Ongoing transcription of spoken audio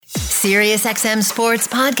SiriusXM Sports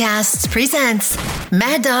Podcasts presents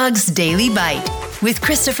Mad Dog's Daily Bite with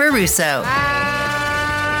Christopher Russo. Good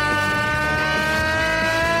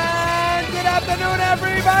afternoon,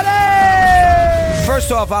 everybody!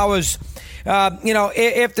 First off, I was,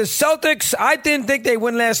 if the Celtics, I didn't think they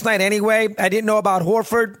win last night anyway. I didn't know about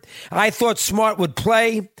Horford. I thought Smart would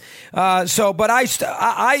play. But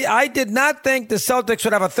I did not think the Celtics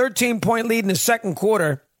would have a 13-point lead in the second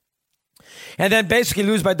quarter and then basically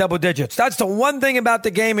lose by double digits. That's the one thing about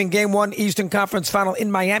the game in Game 1 Eastern Conference Final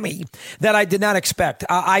in Miami that I did not expect.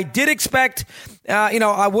 I did expect,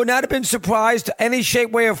 I would not have been surprised any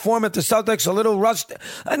shape, way, or form if the Celtics a little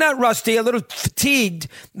a little fatigued.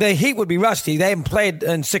 The Heat would be rusty. They haven't played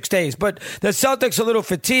in 6 days. But the Celtics a little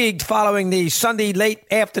fatigued following the Sunday late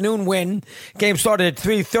afternoon win. Game started at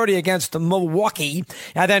 3:30 against Milwaukee.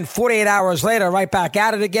 And then 48 hours later, right back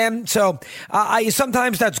at it again. So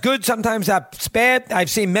sometimes that's good. Sometimes that's bad. I've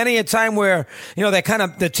seen many a time where,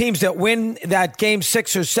 the teams that win that game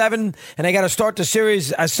 6 or 7 and they got to start the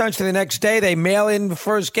series essentially the next day, they mail in the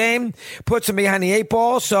first game, puts them behind the 8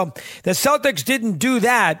 ball. So the Celtics didn't do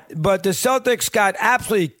that, but the Celtics got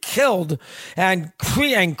absolutely killed and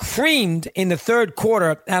creamed in the third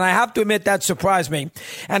quarter. And I have to admit that surprised me.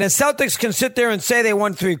 And the Celtics can sit there and say they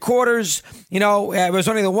won 3 quarters. It was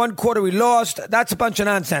only the 1 quarter we lost. That's a bunch of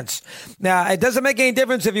nonsense. Now, it doesn't make any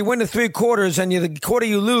difference if you win the 3 quarters and the quarter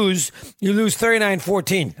you lose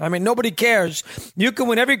 39-14. I mean, nobody cares. You can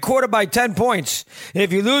win every quarter by 10 points.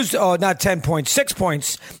 If you lose, not 10 points, 6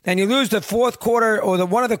 points, and you lose the fourth quarter or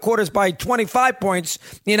one of the quarters by 25 points,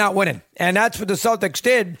 you're not winning. And that's what the Celtics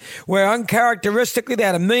did, where uncharacteristically they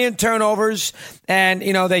had 1 million turnovers and,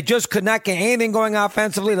 they just could not get anything going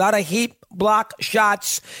offensively. A lot of Heat block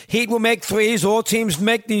shots. Heat will make threes. All teams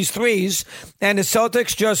make these threes. And the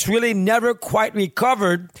Celtics just really never quite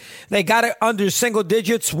recovered. They got it under single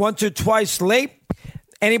digits once or twice late.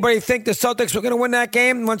 Anybody think the Celtics were going to win that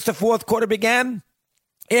game once the fourth quarter began?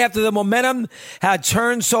 After the momentum had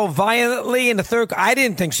turned so violently in the third, I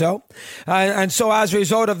didn't think so. And so as a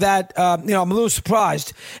result of that, I'm a little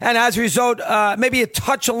surprised. And as a result, maybe a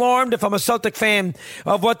touch alarmed if I'm a Celtic fan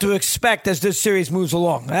of what to expect as this series moves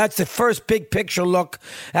along. That's the first big picture look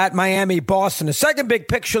at Miami-Boston. The second big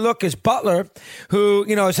picture look is Butler, who,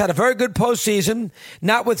 has had a very good postseason,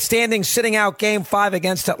 notwithstanding sitting out Game 5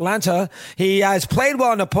 against Atlanta. He has played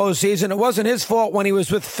well in the postseason. It wasn't his fault when he was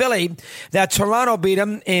with Philly that Toronto beat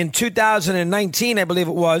him in 2019, I believe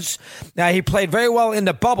it was. He played very well in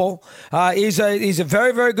the bubble. He's a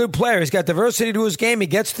very, very good player. He's got diversity to his game. He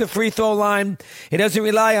gets to the free throw line. He doesn't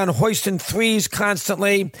rely on hoisting threes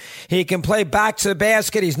constantly. He can play back to the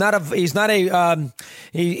basket. He's not a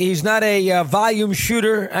volume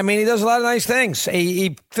shooter. I mean, he does a lot of nice things.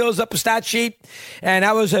 He fills up a stat sheet, and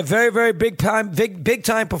that was a very, very big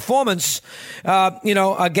time performance,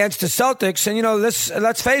 against the Celtics. And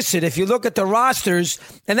let's face it. If you look at the rosters.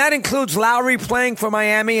 And that includes Lowry playing for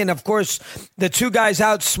Miami and, of course, the 2 guys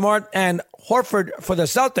out, Smart and Horford for the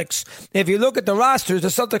Celtics. If you look at the rosters, the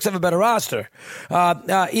Celtics have a better roster.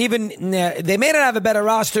 They may not have a better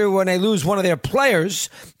roster when they lose one of their players.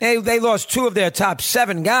 They lost 2 of their top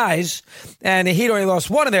 7 guys, and the Heat only lost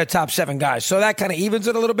 1 of their top 7 guys. So that kind of evens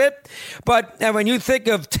it a little bit. But when you think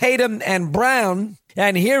of Tatum and Brown,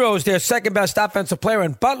 and Hero's their second best offensive player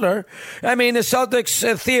in Butler, I mean, the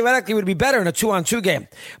Celtics theoretically would be better in a 2-on-2 game.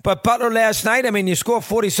 But Butler last night, you score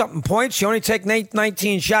 40-something points. You only take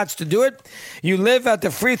 19 shots to do it. You live at the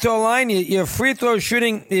free throw line. Your free throw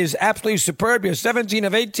shooting is absolutely superb. You're 17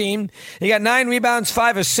 of 18. You got 9 rebounds,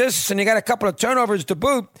 5 assists, and you got a couple of turnovers to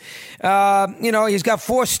boot. He's got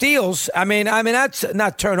 4 steals. I mean, that's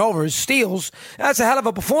not turnovers, steals. That's a hell of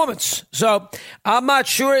a performance. So I'm not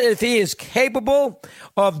sure if he is capable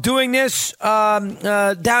of doing this down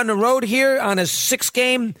the road here on a 6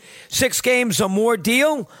 games or more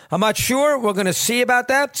deal. I'm not sure. We're going to see about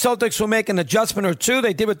that. Celtics will make an adjustment or 2.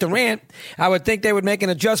 They did with Durant. I would think they would make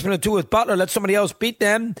an adjustment or 2 with Butler. Let somebody else beat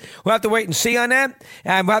them. We'll have to wait and see on that.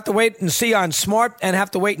 And we'll have to wait and see on Smart and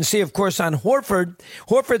have to wait and see, of course, on Horford.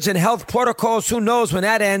 Horford's in health protocols. Who knows when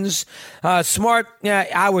that ends? Smart,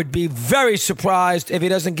 I would be very surprised if he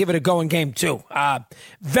doesn't give it a go in Game 2. I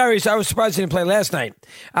was surprised he didn't play last night.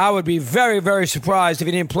 I would be very, very surprised if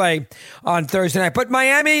he didn't play on Thursday night. But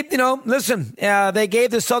Miami, listen, they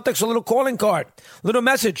gave the Celtics a little calling card, little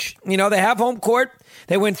message. They have home court.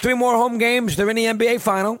 They win 3 more home games. They're in the NBA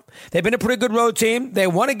final. They've been a pretty good road team. They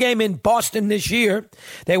won a game in Boston this year.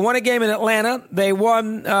 They won a game in Atlanta. They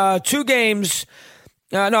won 2 games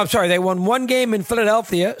No, I'm sorry. They won one game in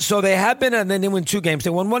Philadelphia, so they have been, and then they won 2 games. They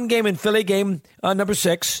won one game in Philly, game number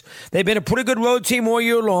 6. They've been a pretty good road team all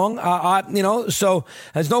year long. So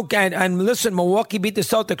there's no. And listen, Milwaukee beat the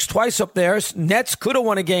Celtics twice up there. Nets could have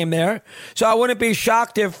won a game there, so I wouldn't be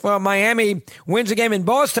shocked if Miami wins a game in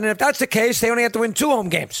Boston. And if that's the case, they only have to win 2 home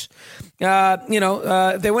games. They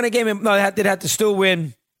win a game. They'd have to still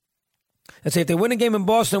win. Let's say if they win a game in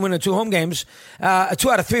Boston, win 2 home games, 2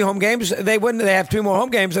 out of 3 home games, they win. They have 3 more home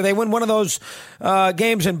games, and they win one of those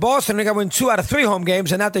games in Boston. They got to win 2 out of 3 home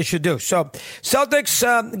games, and that they should do. So Celtics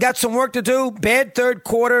got some work to do. Bad third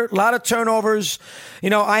quarter, a lot of turnovers.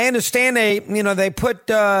 I understand they put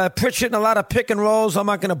Pritchard in a lot of pick and rolls. I'm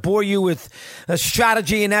not going to bore you with a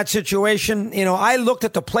strategy in that situation. I looked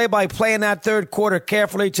at the play-by-play in that third quarter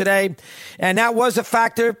carefully today, and that was a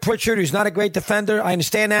factor. Pritchard, who's not a great defender, I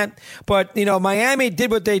understand that, but Miami did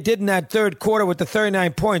what they did in that third quarter with the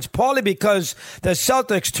 39 points, partly because the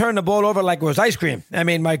Celtics turned the ball over like it was ice cream. I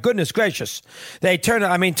mean, my goodness gracious. They turned,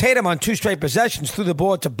 Tatum on 2 straight possessions threw the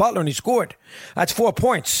ball to Butler and he scored. That's 4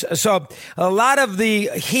 points. So a lot of the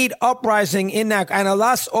heat uprising in that, and a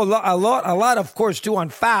lot, of course, too, on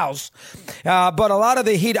fouls. But a lot of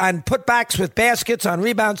the heat on putbacks with baskets, on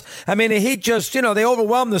rebounds. The Heat just, they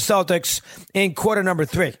overwhelmed the Celtics in quarter number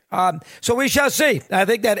 3. So we shall see. I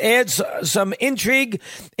think that adds some intrigue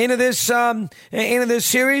into this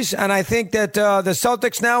series, and I think that the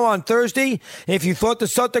Celtics now on Thursday, if you thought the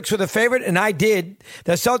Celtics were the favorite, and I did,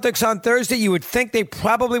 the Celtics on Thursday, you would think they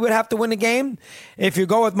probably would have to win a game. If you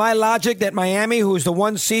go with my logic that Miami, who's the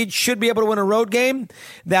 1 seed, should be able to win a road game,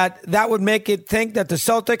 that would make it think that the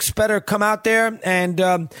Celtics better come out there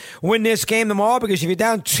and win this game tomorrow, because if you're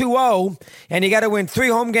down 2-0 and you got to win 3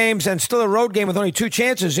 home games and still a road game with only 2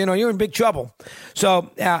 chances, you're in big trouble.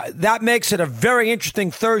 So that makes it a very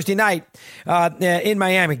interesting Thursday night in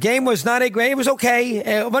Miami. Game was not it was okay.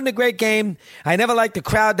 It wasn't a great game. I never liked the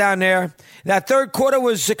crowd down there. That third quarter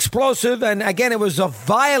was explosive, and again, it was a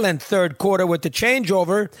violent third quarter with the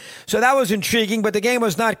changeover. So that was intriguing, but the game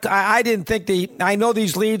was not. I didn't think I know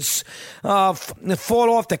these leads fall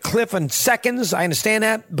off the cliff in seconds. I understand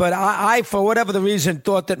that, but I, for whatever the reason,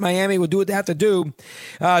 thought that Miami would do what they have to do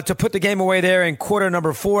to put the game away there in quarter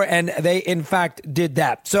number 4, and they in fact did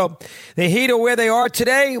that. So the Heat are where they are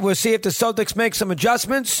today. We'll see if the Celtics make some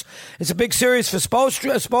adjustments. It's a big series for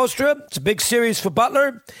Spoelstra. It's a big series for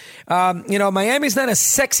Butler. Miami's not a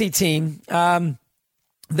sexy team.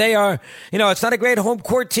 They are, it's not a great home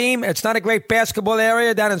court team. It's not a great basketball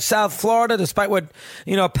area down in South Florida, despite what,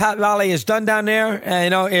 Pat Lally has done down there.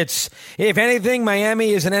 It's, if anything,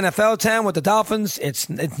 Miami is an NFL town with the Dolphins. It's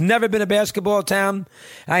never been a basketball town.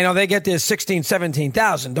 I know they get there 16,000,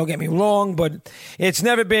 17,000. Don't get me wrong, but it's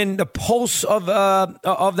never been the pulse of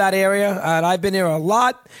that area. And I've been there a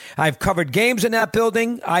lot. I've covered games in that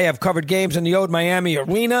building. I have covered games in the old Miami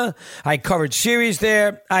Arena. I covered series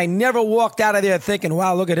there. I never walked out of there thinking,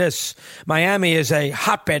 wow, look at this. Miami is a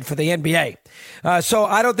hotbed for the NBA. So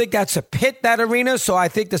I don't think that's a pit, that arena. So I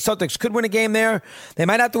think the Celtics could win a game there. They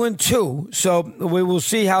might have to win 2. So we will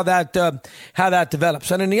see how that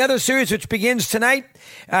develops. And in the other series, which begins tonight,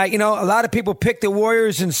 a lot of people pick the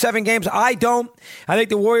Warriors in 7 games. I don't. I think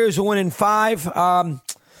the Warriors will win in 5.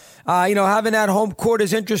 Having that home court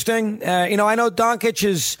is interesting. I know Doncic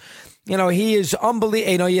is, he is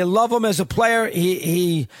unbelievable. You love him as a player.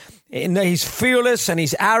 He's fearless and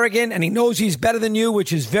he's arrogant and he knows he's better than you,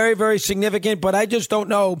 which is very, very significant. But I just don't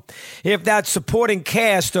know if that supporting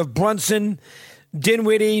cast of Brunson,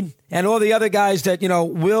 Dinwiddie, and all the other guys that,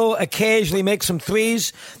 will occasionally make some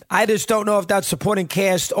threes. I just don't know if that supporting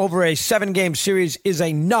cast over a 7-game series is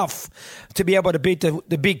enough to be able to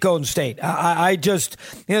beat Golden State. I just,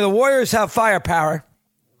 the Warriors have firepower.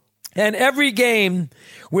 And every game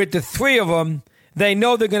with the 3 of them, they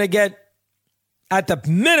know they're going to get, at the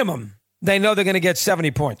minimum, they know they're going to get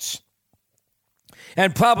 70 points.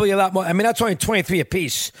 And probably a lot more. That's only 23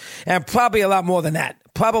 apiece. And probably a lot more than that.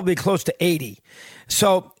 Probably close to 80.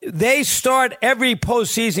 So they start every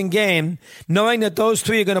postseason game knowing that those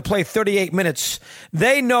 3 are going to play 38 minutes.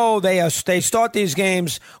 They know they start these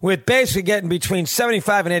games with basically getting between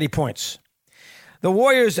 75 and 80 points. The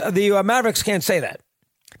Warriors, the Mavericks can't say that.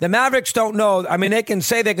 The Mavericks don't know. They can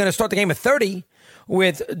say they're going to start the game at 30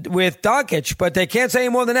 with Doncic, but they can't say any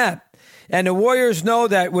more than that. And the Warriors know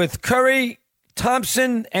that with Curry,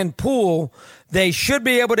 Thompson, and Poole, they should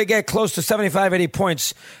be able to get close to 75, 80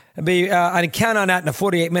 points and count on that in the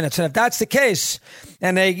 48 minutes. And if that's the case,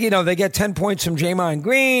 and they get 10 points from Draymond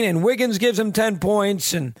Green, and Wiggins gives them 10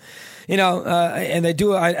 points, and and they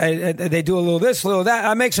do they do a little this, a little that.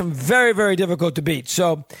 That makes them very, very difficult to beat.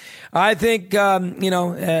 So I think I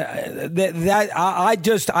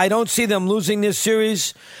don't see them losing this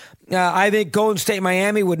series. I think Golden State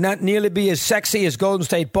Miami would not nearly be as sexy as Golden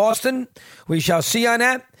State Boston. We shall see on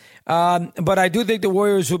that. But I do think the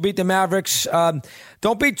Warriors will beat the Mavericks.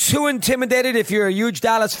 Don't be too intimidated if you're a huge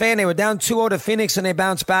Dallas fan. They were down 2-0 to Phoenix, and they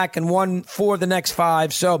bounced back and won 4 of the next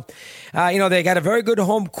 5. So, they got a very good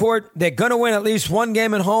home court. They're going to win at least one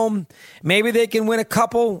game at home. Maybe they can win a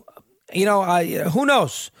couple. Who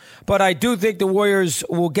knows? But I do think the Warriors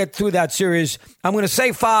will get through that series. I'm going to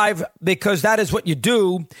say 5 because that is what you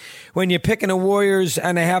do when you're picking the Warriors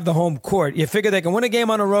and they have the home court. You figure they can win a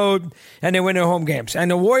game on the road and they win their home games.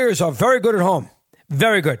 And the Warriors are very good at home.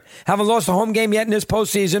 Very good. Haven't lost a home game yet in this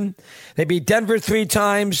postseason. They beat Denver 3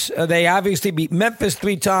 times. They obviously beat Memphis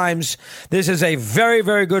 3 times. This is a very,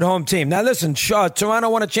 very good home team. Now, listen, Toronto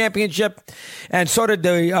won a championship, and so did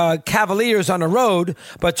the Cavaliers on the road.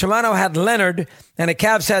 But Toronto had Leonard, and the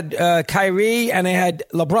Cavs had Kyrie, and they had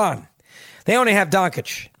LeBron. They only have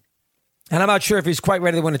Doncic. And I'm not sure if he's quite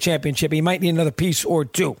ready to win a championship. He might need another piece or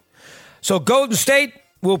 2. So Golden State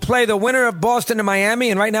will play the winner of Boston and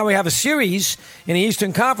Miami, and right now we have a series in the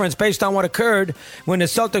Eastern Conference based on what occurred when the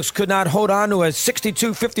Celtics could not hold on to a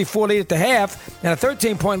 62-54 lead at the half and a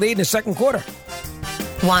 13-point lead in the second quarter.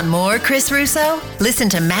 Want more Chris Russo? Listen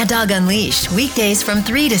to Mad Dog Unleashed weekdays from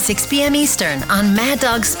 3 to 6 p.m. Eastern on Mad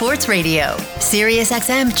Dog Sports Radio, Sirius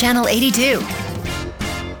XM Channel 82.